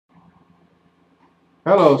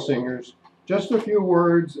Hello, singers. Just a few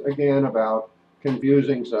words again about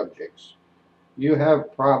confusing subjects. You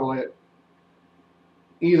have probably,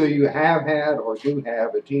 either you have had or do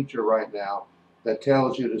have a teacher right now that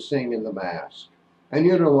tells you to sing in the mask. And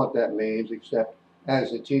you know what that means except as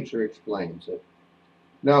the teacher explains it.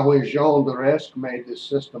 Now, when Jean De Reszke made this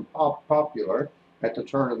system popular at the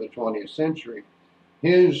turn of the 20th century,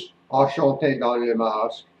 his enchanté dans le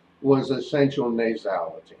masque was essential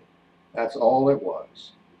nasality. That's all it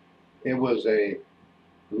was. It was a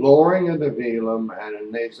lowering of the velum and a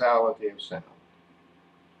nasality of sound.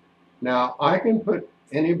 Now, I can put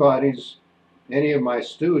any of my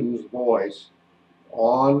students' voice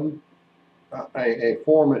on a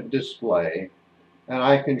format display, and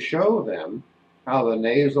I can show them how the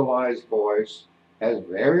nasalized voice has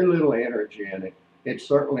very little energy in it. It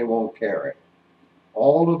certainly won't carry.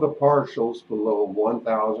 All of the partials below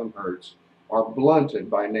 1000 hertz are blunted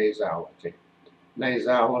by nasality.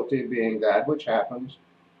 Nasality being that which happens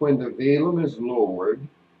when the velum is lowered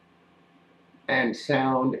and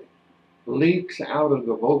sound leaks out of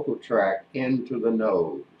the vocal tract into the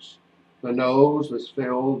nose. The nose is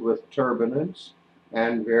filled with turbinates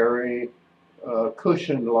and very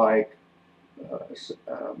cushion-like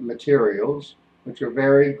materials, which are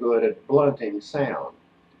very good at blunting sound.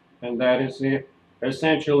 And that is the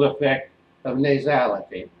essential effect of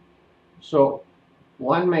nasality. So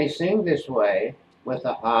one may sing this way with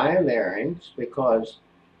a high larynx because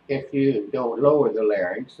if you don't lower the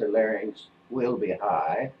larynx will be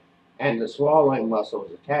high, and the swallowing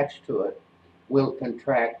muscles attached to it will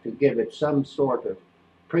contract to give it some sort of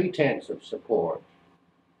pretense of support.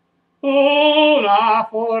 Una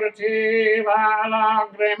furtiva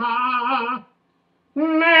lagrima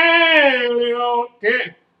negli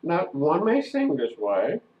occhi. Now, one may sing this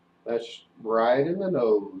way. That's right in the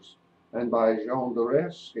nose. And by Jean De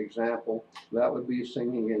Reszke example, that would be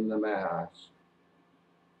singing in the mass.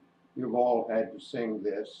 You've all had to sing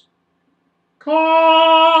this.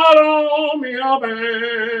 Caro mio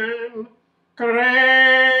ben,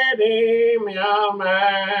 credi mio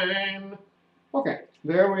man. Okay,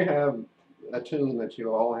 there we have a tune that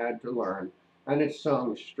you all had to learn, and it's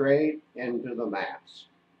sung straight into the mass.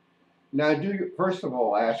 Now, first of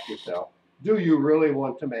all ask yourself, do you really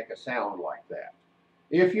want to make a sound like that?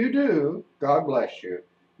 If you do, God bless you,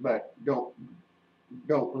 but don't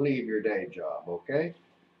leave your day job, okay?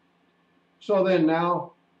 So then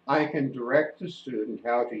now I can direct the student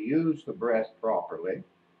how to use the breath properly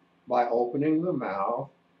by opening the mouth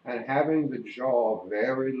and having the jaw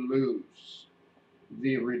very loose.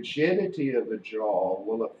 The rigidity of the jaw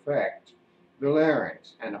will affect the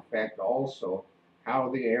larynx and affect also how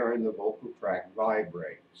the air in the vocal tract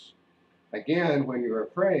vibrates. Again, when you're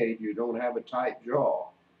afraid, you don't have a tight jaw.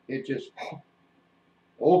 It just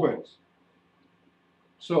opens.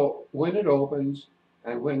 So when it opens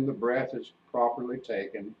and when the breath is properly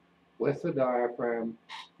taken with the diaphragm,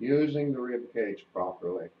 using the rib cage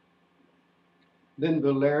properly, then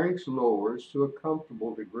the larynx lowers to a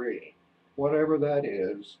comfortable degree, whatever that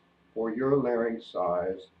is for your larynx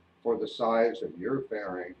size, for the size of your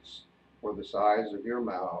pharynx, for the size of your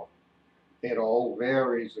mouth. It all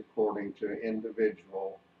varies according to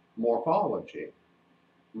individual morphology.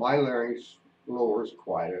 My larynx lowers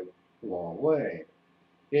quite a long way.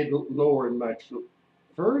 It lowered much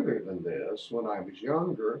further than this when I was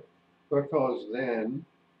younger because then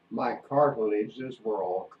my cartilages were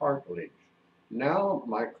all cartilage. Now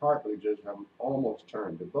my cartilages have almost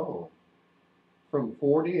turned to bone. From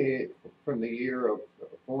 48, from the year of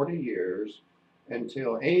 40 years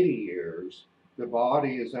until 80 years, the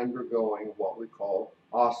body is undergoing what we call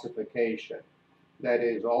ossification. That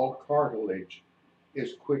is, all cartilage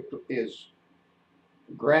is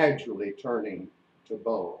gradually turning to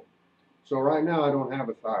bone. So right now I don't have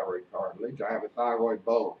a thyroid cartilage, I have a thyroid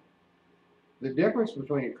bone. The difference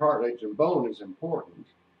between cartilage and bone is important.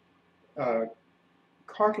 Uh,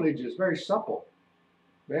 Cartilage is very supple,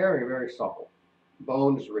 very, very supple.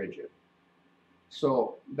 Bone is rigid.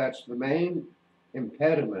 So that's the main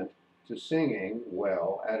impediment to singing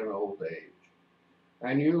well at an old age.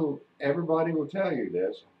 And everybody will tell you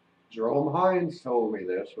this. Jerome Hines told me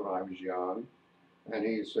this when I was young, and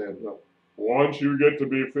he said, "Look, once you get to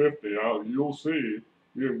be 50, you'll see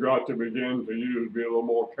you've got to begin to be a little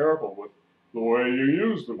more careful with the way you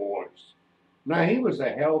use the voice." Now, he was a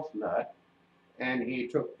health nut, and he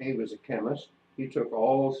was a chemist. He took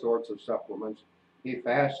all sorts of supplements. He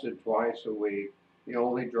fasted twice a week. He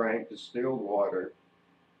only drank distilled water.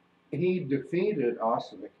 He defeated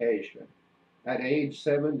ossification. At age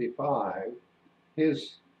 75,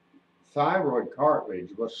 his thyroid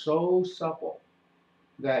cartilage was so supple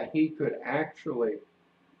that he could actually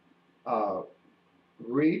uh,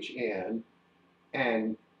 reach in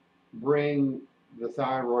and bring the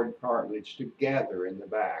thyroid cartilage together in the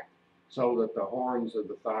back so that the horns of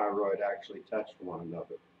the thyroid actually touch one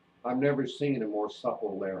another. I've never seen a more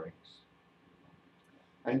supple larynx.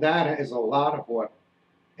 And that is a lot of what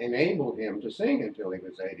enabled him to sing until he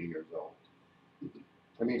was 80 years old.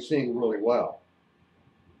 I mean, sing really well.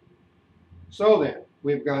 So then,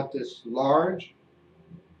 we've got this large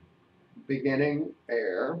beginning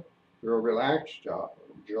air through a relaxed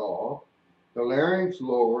jaw. The larynx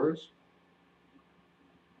lowers,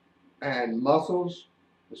 and muscles,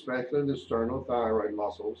 especially the sternothyroid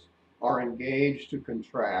muscles, are engaged to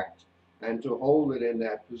contract and to hold it in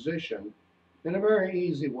that position in a very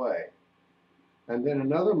easy way. And then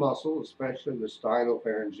another muscle, especially the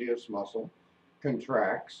stylopharyngeus muscle,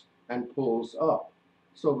 contracts and pulls up.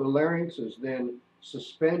 So the larynx is then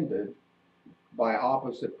suspended by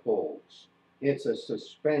opposite poles. It's a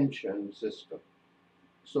suspension system.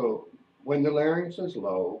 So when the larynx is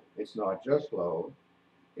low, it's not just low,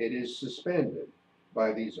 it is suspended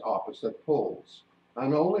by these opposite poles.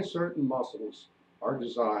 And only certain muscles are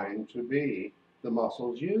designed to be the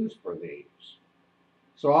muscles used for these.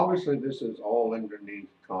 So obviously this is all underneath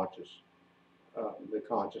the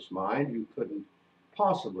conscious mind. You couldn't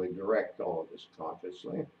possibly direct all of this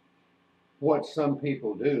consciously. What some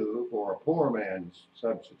people do for a poor man's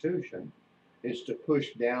substitution is to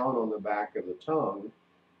push down on the back of the tongue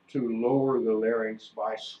to lower the larynx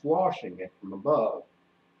by squashing it from above.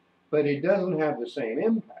 But it doesn't have the same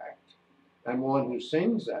impact. And one who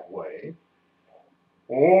sings that way,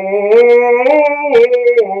 oh,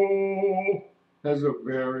 has a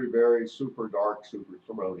very, very super dark, super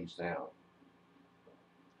throaty sound.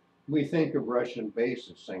 We think of Russian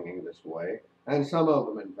basses singing this way, and some of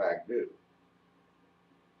them in fact do.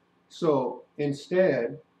 So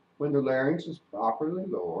instead, when the larynx is properly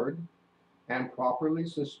lowered and properly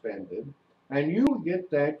suspended, and you get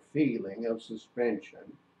that feeling of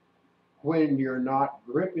suspension when you're not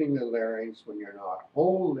gripping the larynx, when you're not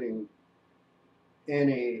holding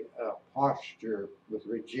any posture with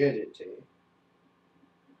rigidity,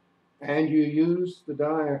 and you use the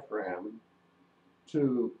diaphragm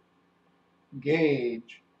to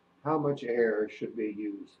gauge how much air should be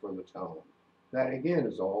used for the tone. That again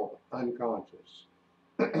is all unconscious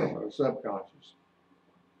or subconscious.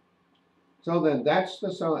 So then that's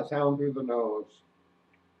the sound through the nose.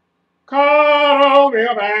 Call me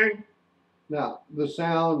a bang. Now, the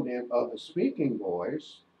sound of the speaking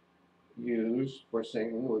voice used for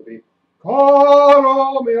singing would be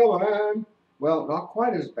call me a bang. Well, not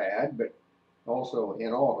quite as bad, but also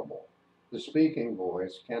inaudible. The speaking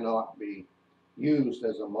voice cannot be used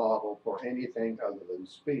as a model for anything other than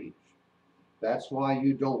speech. That's why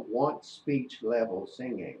you don't want speech level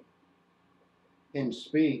singing. In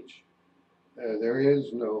speech, there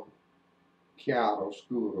is no chiaro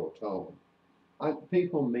scuro tone.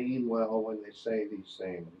 People mean well when they say these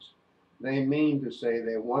things. They mean to say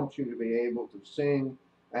they want you to be able to sing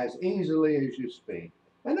as easily as you speak.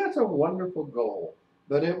 And that's a wonderful goal,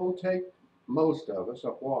 but it will take most of us a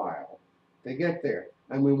while to get there.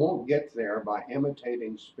 And we won't get there by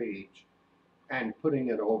imitating speech and putting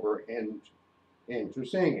it over into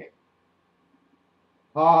singing.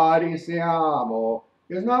 Parisiamo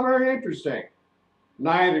is not very interesting.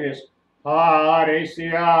 Neither is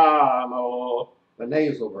Parisiamo, the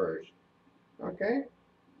nasal version. Okay?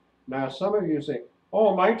 Now, some of you say,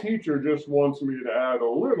 oh, my teacher just wants me to add a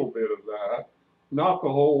little bit of that, not the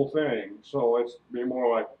whole thing. So it's be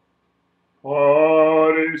more like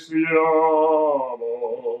Parisiamo.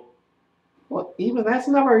 Well, even that's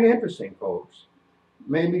not very interesting, folks.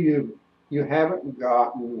 Maybe you haven't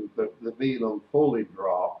gotten the velum fully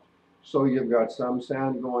dropped, so you've got some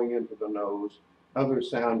sound going into the nose, other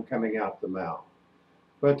sound coming out the mouth.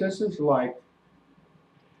 But this is like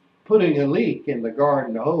putting a leak in the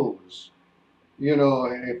garden hose. You know,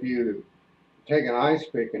 if you take an ice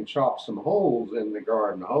pick and chop some holes in the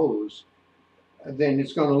garden hose, then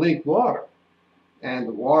it's going to leak water. And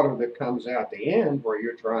the water that comes out the end where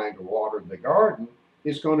you're trying to water the garden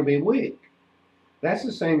is going to be weak. That's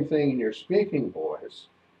the same thing in your speaking voice.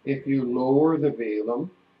 If you lower the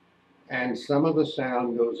velum and some of the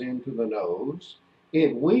sound goes into the nose,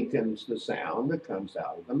 it weakens the sound that comes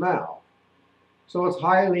out of the mouth. So it's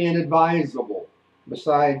highly inadvisable,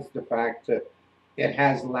 besides the fact that it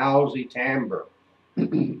has lousy timbre.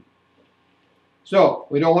 So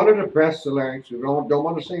we don't want to depress the larynx. We don't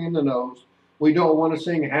want to sing in the nose. We don't want to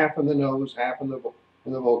sing half in the nose, half in the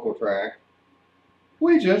vocal tract.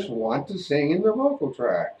 We just want to sing in the vocal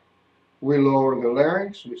tract. We lower the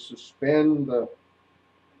larynx. We suspend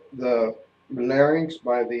the larynx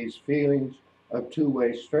by these feelings of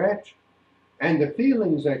two-way stretch, and the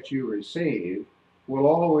feelings that you receive will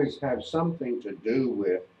always have something to do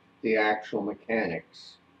with the actual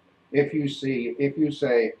mechanics. If you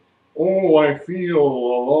say, oh, I feel a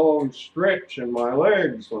long stretch in my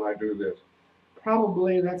legs when I do this,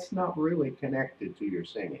 probably that's not really connected to your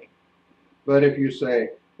singing. But if you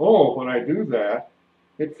say, oh, when I do that,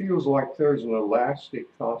 it feels like there's an elastic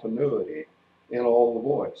continuity in all the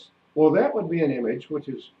voice. Well, that would be an image which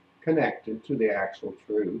is connected to the actual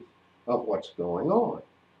truth of what's going on.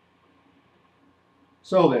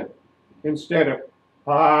 So then, instead of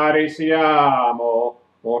parisiamo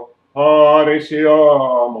or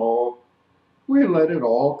parisiamo, we let it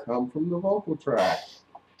all come from the vocal tract.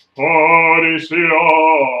 Parisiamo.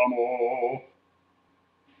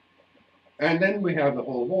 And then we have the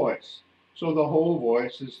whole voice. So the whole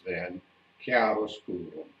voice is then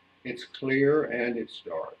chiaroscuro. It's clear and it's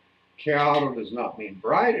dark. Chiaro does not mean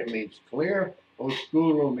bright, it means clear.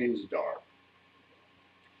 Oscuro means dark.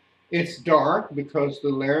 It's dark because the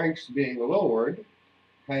larynx being lowered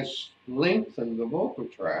has lengthened the vocal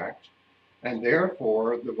tract, and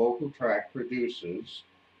therefore the vocal tract produces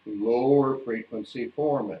lower frequency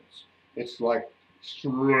formants. It's like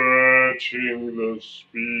stretching the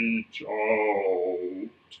speech out.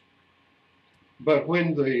 But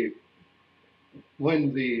when the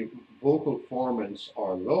vocal formants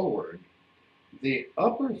are lowered, the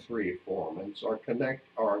upper three formants are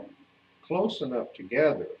close enough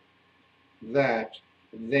together that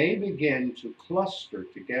they begin to cluster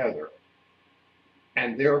together,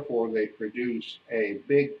 and therefore they produce a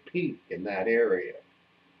big peak in that area.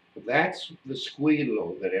 That's the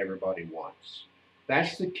squillo that everybody wants.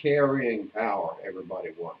 That's the carrying power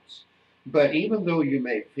everybody wants. But even though you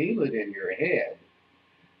may feel it in your head,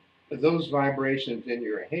 those vibrations in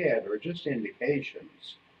your head are just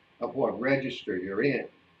indications of what register you're in.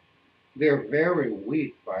 They're very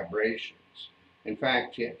weak vibrations. In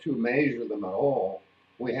fact, to measure them at all,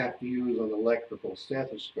 we have to use an electrical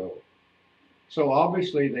stethoscope. So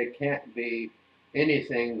obviously they can't be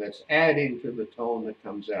anything that's adding to the tone that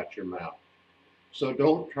comes out your mouth. So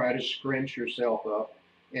don't try to scrunch yourself up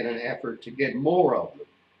in an effort to get more of them.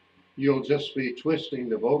 You'll just be twisting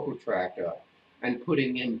the vocal tract up and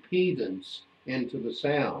putting impedance into the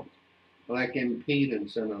sound. Like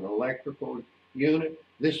impedance in an electrical unit,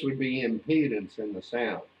 this would be impedance in the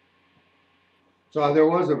sound. So there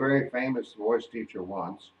was a very famous voice teacher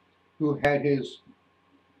once who had his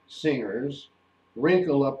singers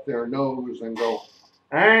wrinkle up their nose and go,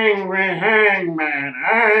 angry hangman,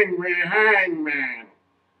 angry hangman.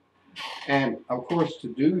 And of course, to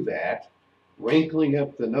do that, wrinkling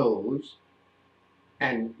up the nose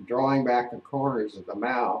and drawing back the corners of the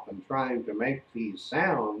mouth and trying to make these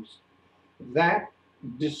sounds, that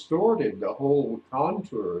distorted the whole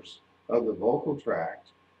contours of the vocal tract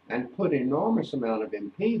and put enormous amount of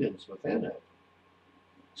impedance within it.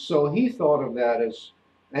 So he thought of that as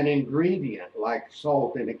an ingredient like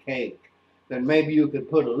salt in a cake. Then maybe you could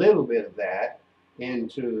put a little bit of that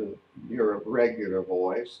into your regular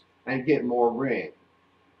voice and get more ring.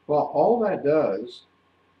 Well, all that does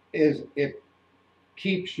is it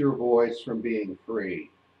keeps your voice from being free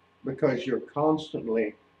because you're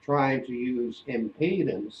constantly trying to use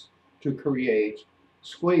impedance to create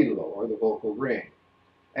squillo, or the vocal ring.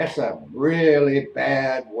 That's a really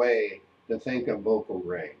bad way to think of vocal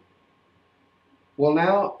ring. Well,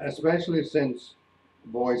 now, especially since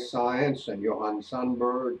voice science and Johann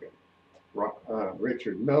Sundberg,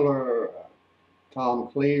 Richard Miller, Tom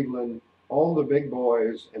Cleveland, all the big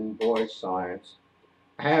boys in voice science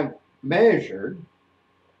have measured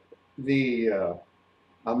the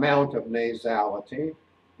amount of nasality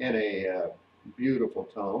in a beautiful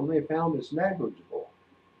tone. They found it's negligible.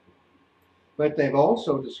 But they've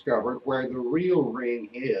also discovered where the real ring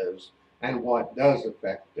is and what does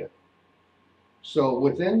affect it. So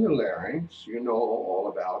within the larynx, you know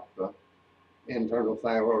all about the internal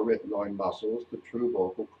thyroarytenoid muscles, the true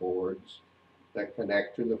vocal cords that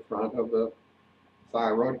connect to the front of the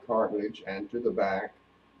thyroid cartilage and to the back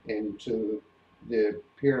into the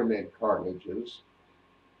pyramid cartilages.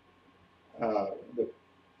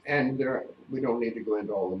 We don't need to go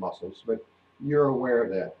into all the muscles, but you're aware of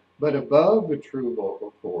that. But above the true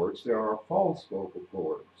vocal cords, there are false vocal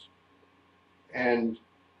cords. And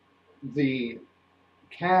the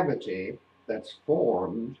cavity that's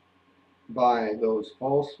formed by those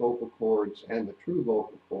false vocal cords and the true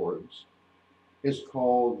vocal cords is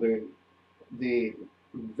called the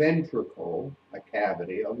ventricle, a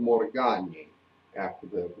cavity of Morgagni, after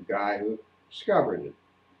the guy who discovered it.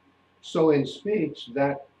 So in speech,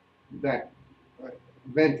 that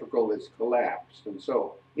ventricle is collapsed, and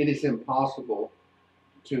so it is impossible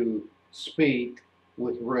to speak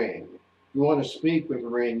with ring. If you want to speak with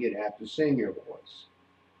ring, you'd have to sing your voice.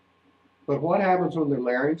 But what happens when the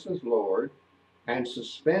larynx is lowered and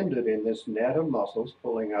suspended in this net of muscles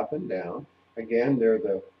pulling up and down? Again, they're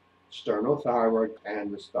the sternothyroid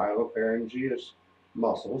and the stylopharyngeus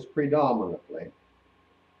muscles predominantly.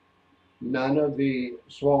 None of the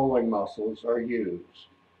swallowing muscles are used.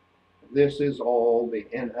 This is all the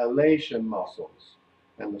inhalation muscles,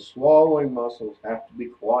 and the swallowing muscles have to be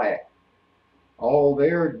quiet. All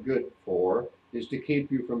they're good for is to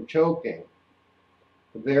keep you from choking.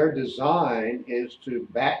 Their design is to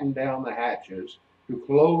batten down the hatches, to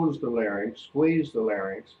close the larynx, squeeze the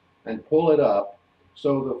larynx, and pull it up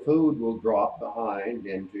so the food will drop behind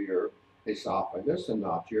into your esophagus and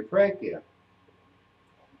not your trachea.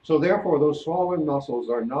 So therefore, those swallowing muscles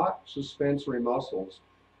are not suspensory muscles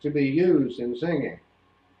to be used in singing.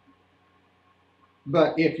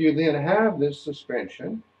 But if you then have this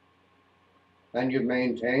suspension, and you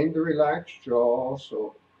maintain the relaxed jaw,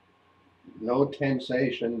 so no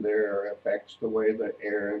tensation there affects the way the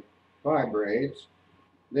air vibrates,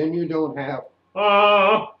 then you don't have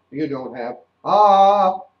ah, you don't have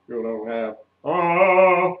ah, you don't have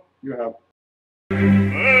ah, you have.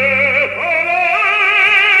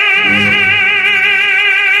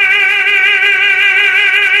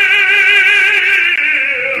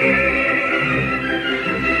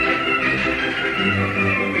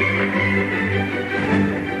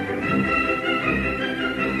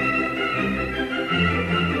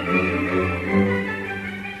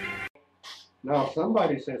 Now, if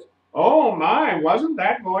somebody says, "Oh my, wasn't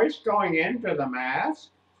that voice going into the mask?"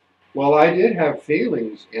 Well, I did have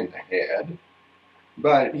feelings in the head,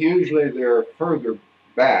 but usually they're further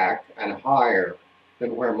back and higher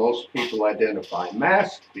than where most people identify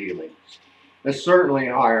mask feelings. It's certainly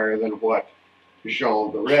higher than what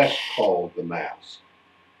Jean De Reszke called the mask.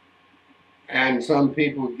 And some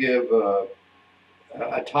people give a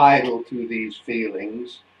title to these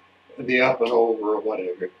feelings, the up and over or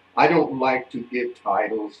whatever. I don't like to give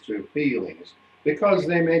titles to feelings because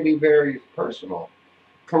they may be very personal.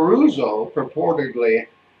 Caruso purportedly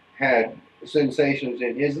had sensations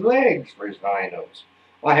in his legs for his high notes.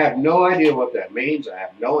 I have no idea what that means. I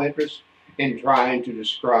have no interest in trying to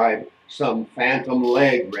describe some phantom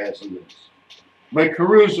leg resonance. But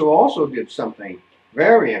Caruso also did something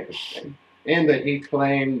very interesting in that he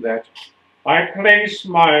claimed that I place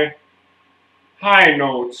my high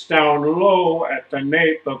notes down low at the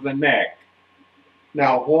nape of the neck.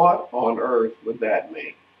 Now, what on earth would that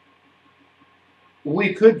mean?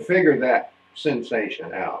 We could figure that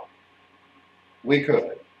sensation out. We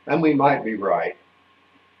could, and we might be right,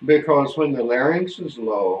 because when the larynx is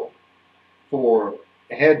low for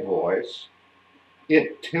head voice,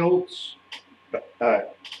 it tilts,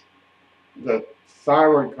 the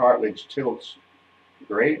thyroid cartilage tilts a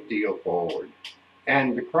great deal forward,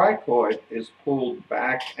 and the cricoid is pulled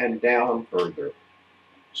back and down further.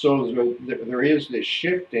 So there is this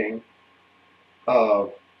shifting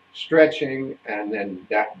of stretching and then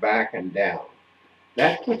back and down.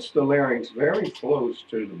 That puts the larynx very close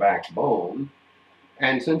to the backbone,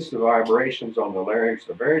 and since the vibrations on the larynx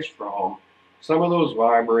are very strong, some of those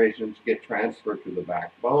vibrations get transferred to the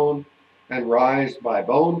backbone and rise by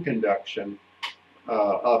bone conduction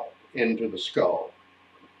up into the skull.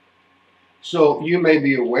 So you may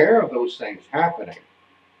be aware of those things happening,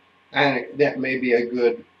 and that may be a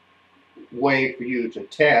good way for you to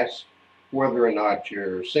test whether or not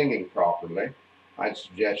you're singing properly. I'd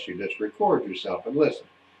suggest you just record yourself and listen.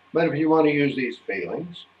 But if you want to use these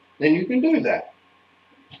feelings, then you can do that.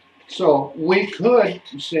 So we could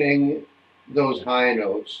sing those high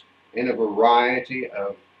notes in a variety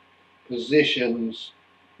of positions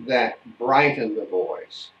that brighten the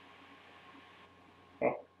voice.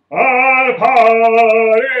 Al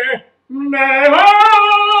pari never.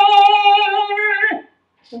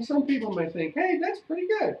 And some people may think, hey, that's pretty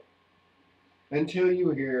good. Until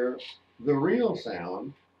you hear the real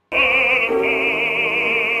sound.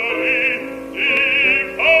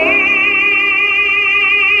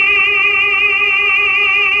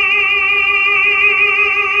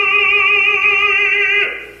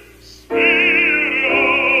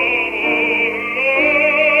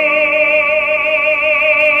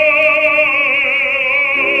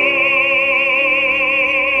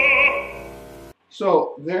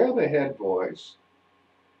 So there the head voice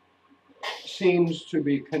seems to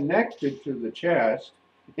be connected to the chest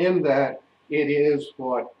in that it is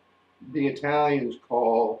what the Italians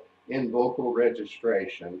call in vocal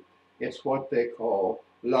registration, it's what they call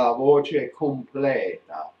la voce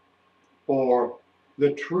completa, or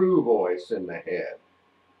the true voice in the head,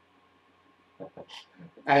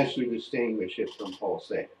 as to distinguish it from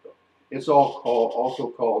falsetto. It's also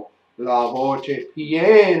called la voce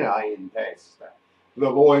piena in testa, the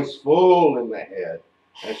voice full in the head,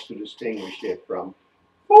 as to distinguish it from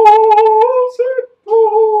falsetto.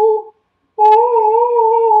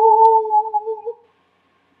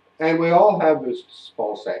 And we all have this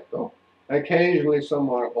falsetto. Occasionally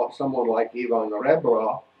someone like Ivan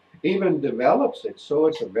Rebrov even develops it, so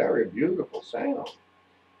it's a very beautiful sound.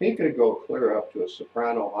 He could go clear up to a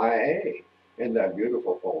soprano high A in that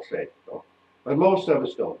beautiful falsetto. But most of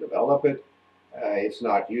us don't develop it. It's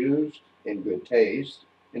not used in good taste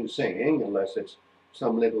in singing unless it's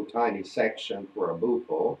some little tiny section for a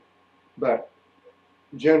buffo. But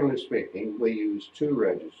generally speaking, we use two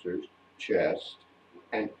registers, chest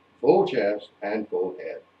and full chest and full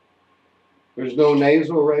head. There's no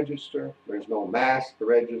nasal register, there's no mask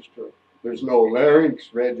register, there's no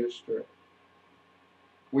larynx register.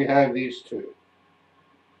 We have these two.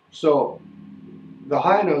 So the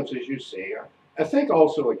high notes, as you see, are, I think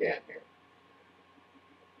also again here,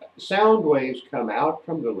 sound waves come out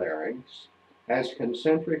from the larynx as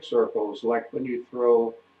concentric circles, like when you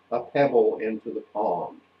throw a pebble into the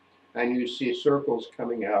pond and you see circles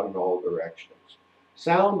coming out in all directions.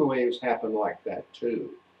 Sound waves happen like that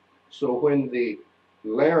too. So when the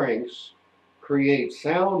larynx creates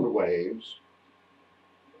sound waves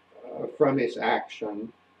from its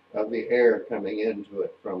action of the air coming into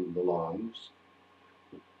it from the lungs,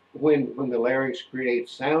 when the larynx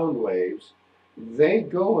creates sound waves, they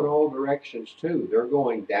go in all directions too. They're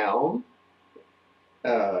going down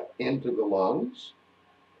into the lungs,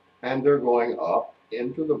 and they're going up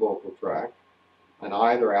into the vocal tract, and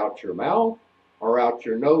either out your mouth or out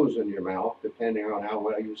your nose and your mouth, depending on how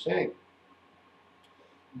well you sing.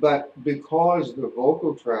 But because the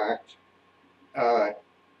vocal tract has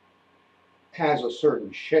a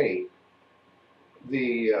certain shape,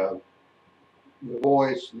 the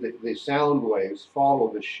voice, the sound waves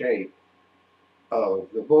follow the shape of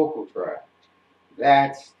the vocal tract.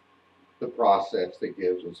 That's the process that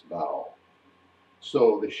gives us vowel.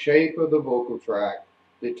 So the shape of the vocal tract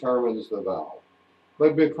determines the vowel.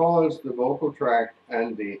 But because the vocal tract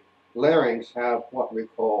and the larynx have what we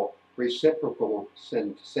call reciprocal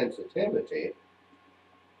sensitivity,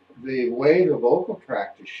 the way the vocal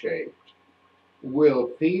tract is shaped will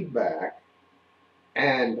feed back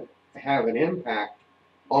and have an impact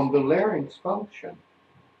on the larynx function.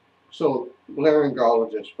 So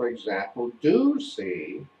laryngologists, for example, do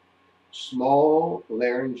see small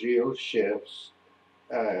laryngeal shifts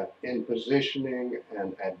in positioning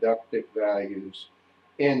and adductive values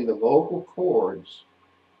in the vocal cords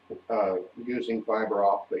using fiber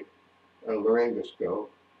optic laryngoscope.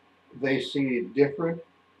 They see different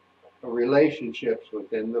relationships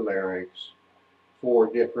within the larynx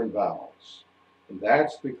for different vowels. And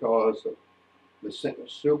that's because of the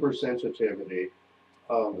super sensitivity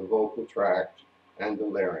of the vocal tract and the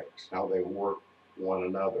larynx, how they work one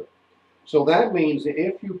another. So that means that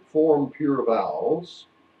if you form pure vowels,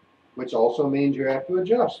 which also means you have to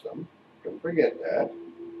adjust them, don't forget that.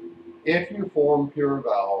 If you form pure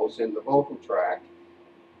vowels in the vocal tract,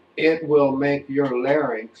 it will make your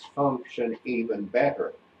larynx function even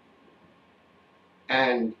better.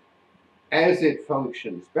 And as it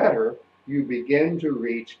functions better, you begin to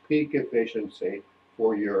reach peak efficiency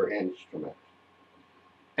for your instrument.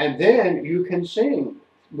 And then you can sing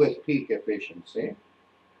with peak efficiency.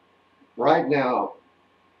 Right now,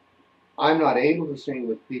 I'm not able to sing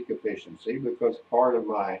with peak efficiency because part of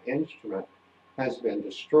my instrument has been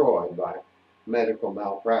destroyed by medical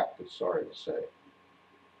malpractice, sorry to say.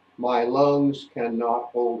 My lungs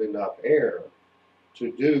cannot hold enough air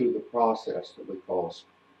to do the process that we call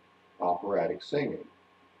operatic singing.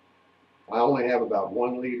 I only have about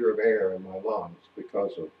 1 liter of air in my lungs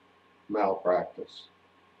because of malpractice.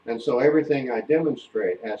 And so everything I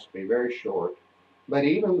demonstrate has to be very short. But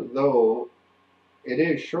even though it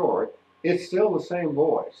is short, it's still the same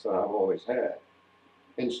voice that I've always had.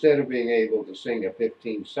 Instead of being able to sing a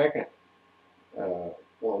 15-second or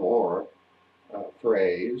more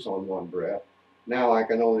phrase on one breath, now I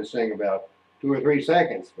can only sing about 2 or 3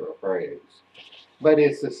 seconds for a phrase. But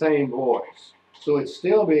it's the same voice. So it's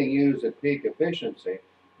still being used at peak efficiency,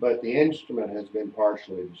 but the instrument has been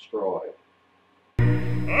partially destroyed.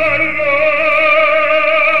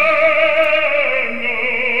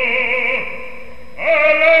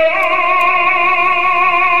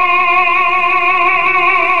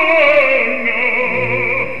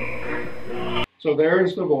 So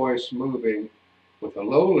there's the voice moving with a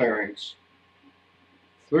low larynx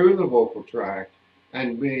through the vocal tract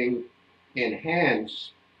and being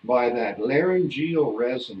enhanced by that laryngeal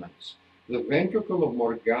resonance. The ventricle of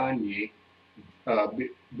Morgagni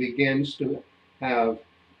begins to have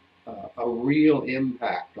a real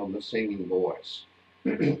impact on the singing voice.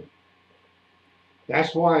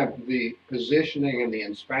 That's why the positioning and the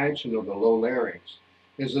expansion of the low larynx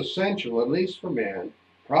is essential, at least for men,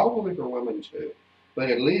 probably for women too, but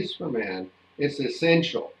at least for men, it's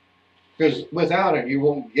essential. Because without it, you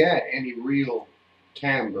won't get any real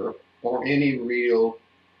timbre or any real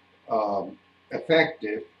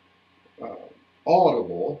effective,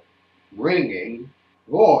 audible, ringing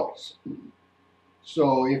voice.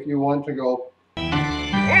 So if you want to go,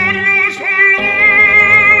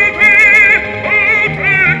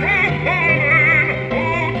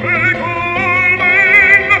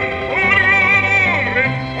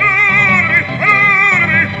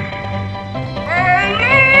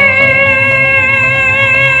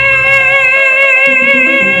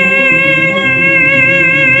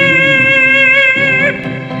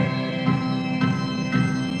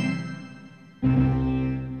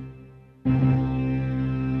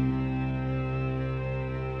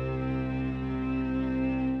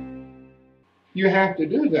 you have to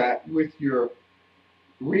do that with your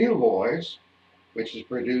real voice, which is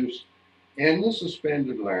produced in the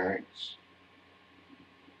suspended larynx,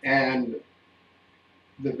 and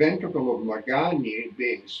the ventricle of Morgagni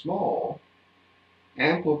being small,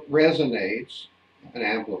 resonates and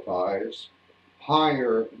amplifies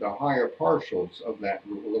the higher partials of that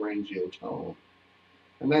laryngeal tone.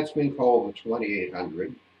 And that's been called the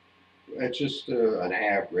 2800. It's just an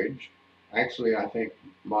average. Actually, I think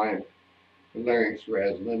my larynx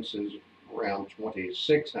resonance is around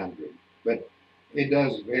 2600, but it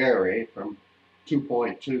does vary from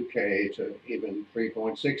 2.2K to even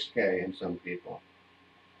 3.6K in some people.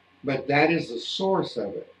 But that is the source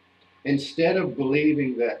of it. Instead of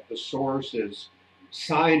believing that the source is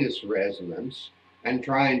sinus resonance and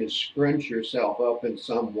trying to scrunch yourself up in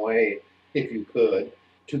some way, if you could,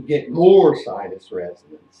 to get more sinus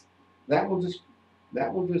resonance, that will just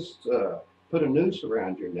put a noose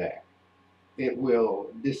around your neck. It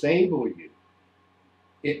will disable you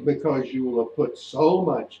because you will have put so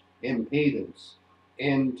much impedance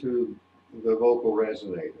into the vocal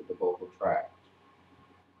resonator, the vocal tract.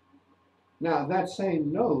 Now that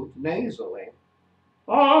same note nasally,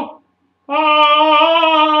 let's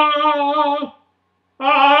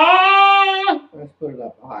put it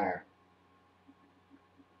up higher.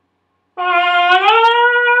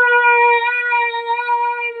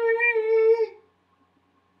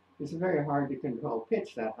 It's very hard to control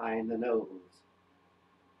pitch that high in the nose.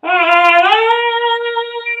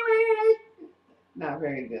 Not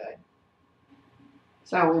very good.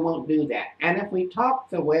 So we won't do that. And if we talk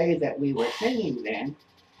the way that we were singing then,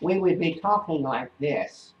 we would be talking like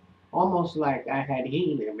this, almost like I had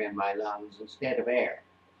helium in my lungs instead of air.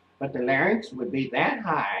 But the larynx would be that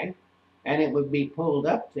high, and it would be pulled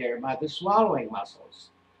up there by the swallowing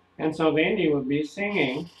muscles. And so then you would be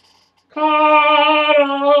singing,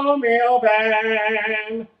 Caro mio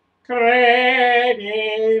ben,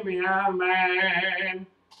 credi mio man.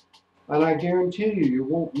 And I guarantee you, you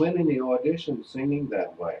won't win any auditions singing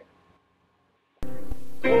that way.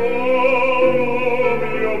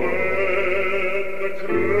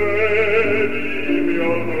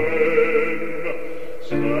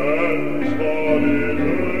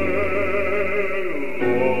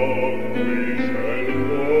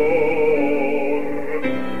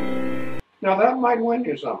 Now that might win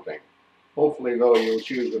you something. Hopefully, though, you'll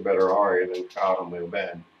choose a better aria than Caro mio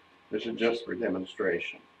ben. This is just for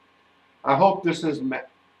demonstration. I hope this has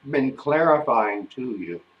been clarifying to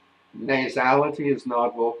you. Nasality is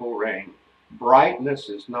not vocal ring. Brightness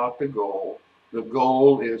is not the goal. The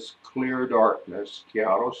goal is clear darkness,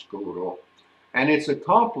 chiaroscuro, and it's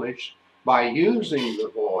accomplished by using the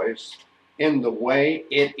voice in the way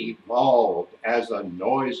it evolved as a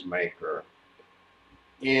noisemaker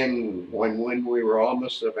when we were on the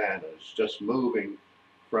savannas, just moving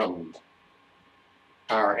from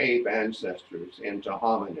our ape ancestors into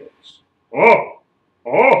hominids.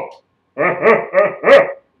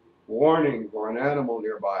 Warning for an animal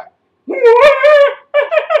nearby.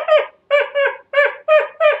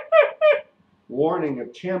 Warning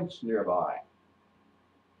of chimps nearby.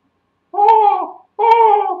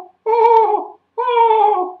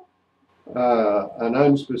 An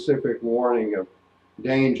unspecific warning of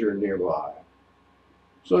danger nearby.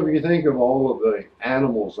 So if you think of all of the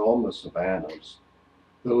animals on the savannas,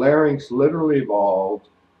 the larynx literally evolved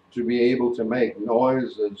to be able to make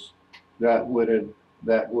noises that would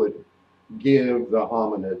give the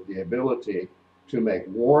hominid the ability to make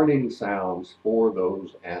warning sounds for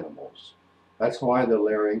those animals. That's why the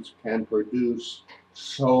larynx can produce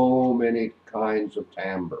so many kinds of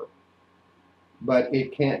timbre. But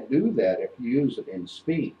it can't do that if you use it in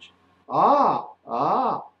speech. Ah,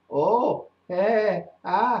 ah, oh, hey,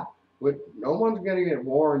 ah. No one's going to get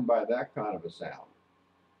warned by that kind of a sound.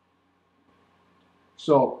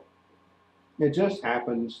 So it just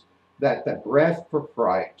happens that the breath for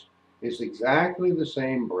fright is exactly the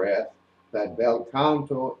same breath that bel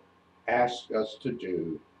canto asks us to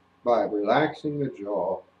do by relaxing the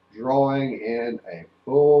jaw, drawing in uh,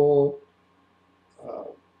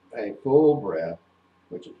 a full breath,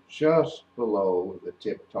 which is just below the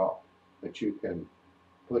tip top that you can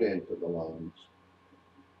put into the lungs.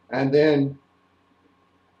 And then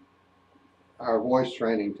our voice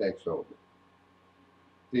training takes over.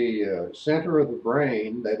 The center of the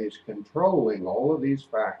brain that is controlling all of these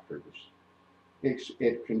factors,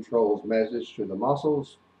 it controls message to the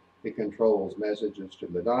muscles, it controls messages to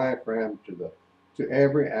the diaphragm, to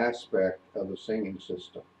every aspect of the singing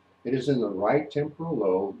system. It is in the right temporal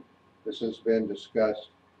lobe. This has been discussed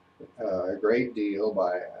a great deal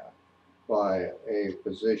by a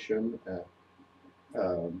physician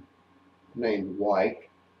named Weick,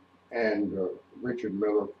 and Richard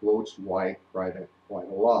Miller quotes Weick quite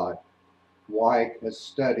a lot. Weick has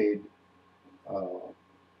studied all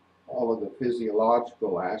of the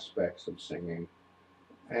physiological aspects of singing,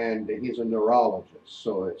 and he's a neurologist,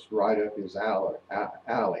 so it's right up his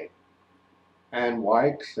alley. And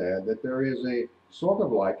Weick said that there is a sort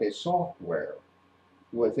of like a software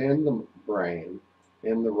within the brain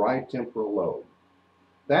in the right temporal lobe.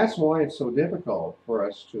 That's why it's so difficult for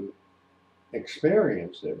us to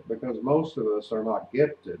experience it, because most of us are not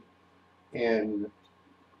gifted in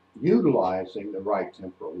utilizing the right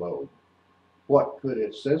temporal lobe. What could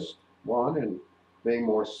assist one in being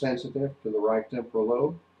more sensitive to the right temporal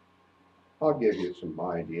lobe? I'll give you some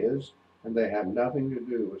ideas, and they have nothing to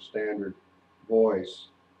do with standard voice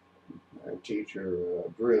teacher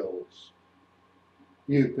drills.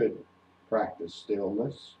 You could practice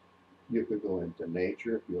stillness. You could go into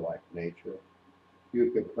nature if you like nature.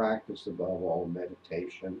 You could practice, above all,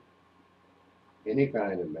 meditation, any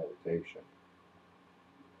kind of meditation.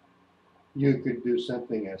 You could do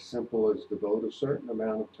something as simple as devote a certain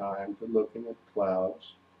amount of time to looking at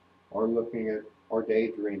clouds, or or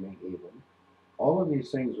daydreaming even. All of these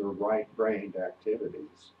things are right-brained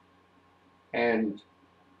activities. And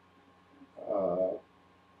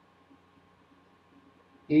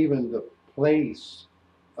even the place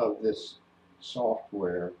of this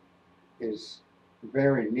software is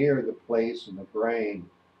very near the place in the brain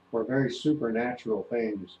where very supernatural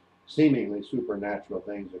things, seemingly supernatural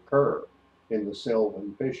things, occur in the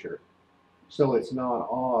Sylvan fissure. So it's not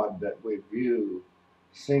odd that we view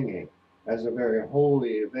singing as a very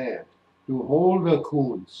holy event. Du holde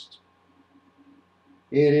Kunst.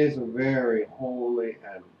 It is a very holy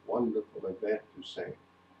and wonderful event to sing.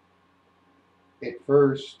 It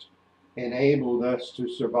first enabled us to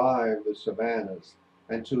survive the savannas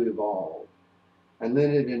and to evolve. And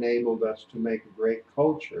then it enabled us to make a great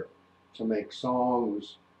culture, to make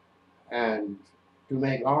songs, and to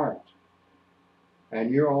make art.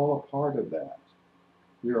 And you're all a part of that.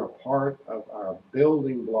 You're a part of our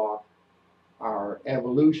building block, our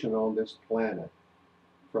evolution on this planet,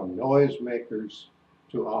 from noisemakers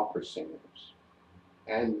to opera singers.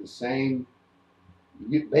 And the same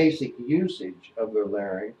basic usage of the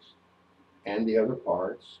larynx and the other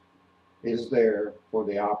parts is there for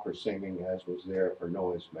the opera singing as was there for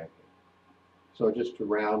noise making. So just to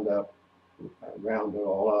round it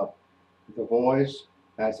all up, the voice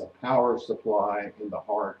has a power supply in the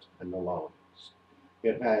heart and the lungs.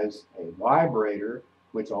 It has a vibrator,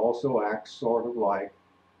 which also acts sort of like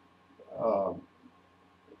a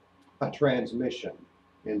transmission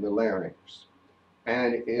in the larynx.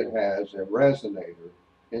 And it has a resonator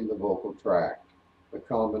in the vocal tract, the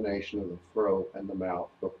combination of the throat and the mouth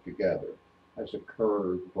hooked together as a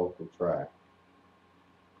curved vocal tract.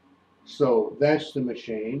 So that's the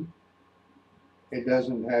machine. It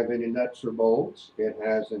doesn't have any nuts or bolts. It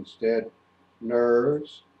has instead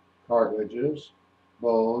nerves, cartilages,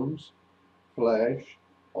 bones, flesh,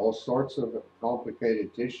 all sorts of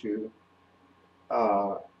complicated tissue,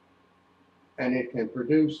 and it can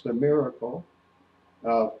produce the miracle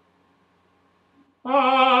of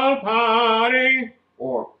all party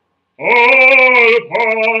or all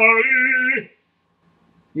party.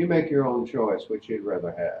 You make your own choice which you'd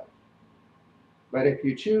rather have. But if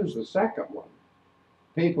you choose the second one,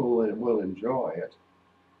 people will enjoy it,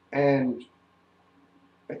 and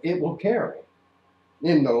it will carry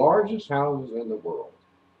in the largest houses in the world.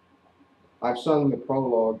 I've sung the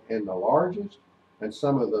prologue in the largest and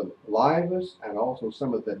some of the livest and also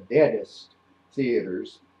some of the deadest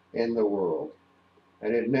theaters in the world.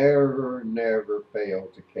 And it never, never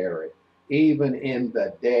failed to carry, even in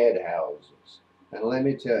the dead houses. And let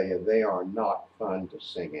me tell you, they are not fun to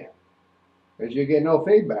sing in, because you get no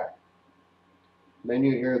feedback. Then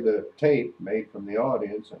you hear the tape made from the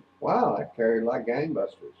audience, and wow, that carried like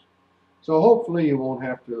gangbusters. So hopefully you won't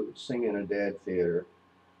have to sing in a dead theater,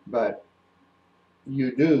 but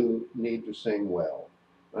you do need to sing well.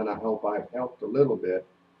 And I hope I've helped a little bit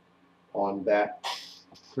on that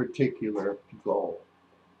particular goal.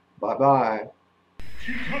 Bye-bye.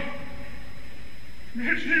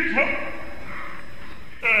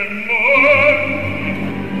 And more